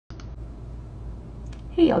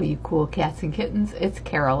Hey all you cool cats and kittens, it's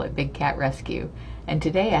Carol at Big Cat Rescue, and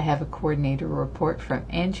today I have a coordinator report from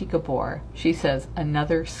Angie Gabor. She says,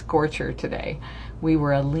 another scorcher today. We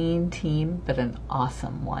were a lean team, but an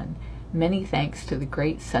awesome one. Many thanks to the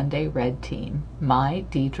great Sunday Red team, Mai,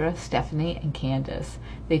 Deidra, Stephanie, and Candice.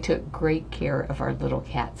 They took great care of our little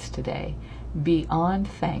cats today. Beyond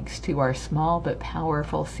thanks to our small but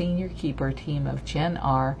powerful senior keeper team of Jen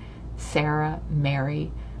R., Sarah,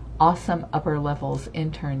 Mary, awesome upper levels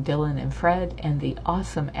intern Dylan and Fred, and the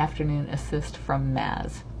awesome afternoon assist from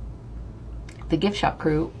Mazz. The gift shop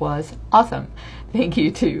crew was awesome. Thank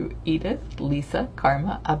you to Edith, Lisa,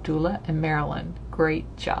 Karma, Abdullah, and Marilyn.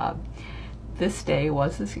 Great job. This day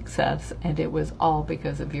was a success, and it was all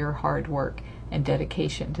because of your hard work and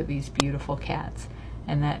dedication to these beautiful cats.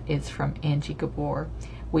 And that is from Angie Gabor.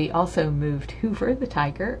 We also moved Hoover the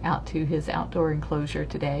tiger out to his outdoor enclosure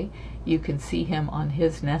today. You can see him on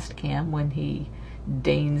his Nest Cam when he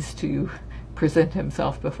deigns to present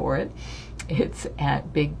himself before it. It's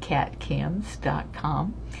at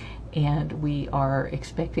bigcatcams.com, and we are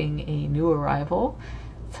expecting a new arrival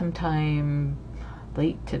sometime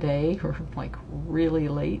late today, or like really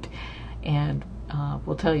late, and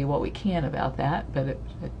we'll tell you what we can about that, but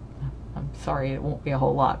I'm sorry, it won't be a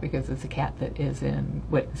whole lot because it's a cat that is in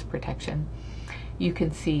witness protection. You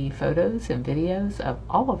can see photos and videos of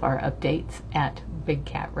all of our updates at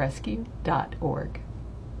bigcatrescue.org.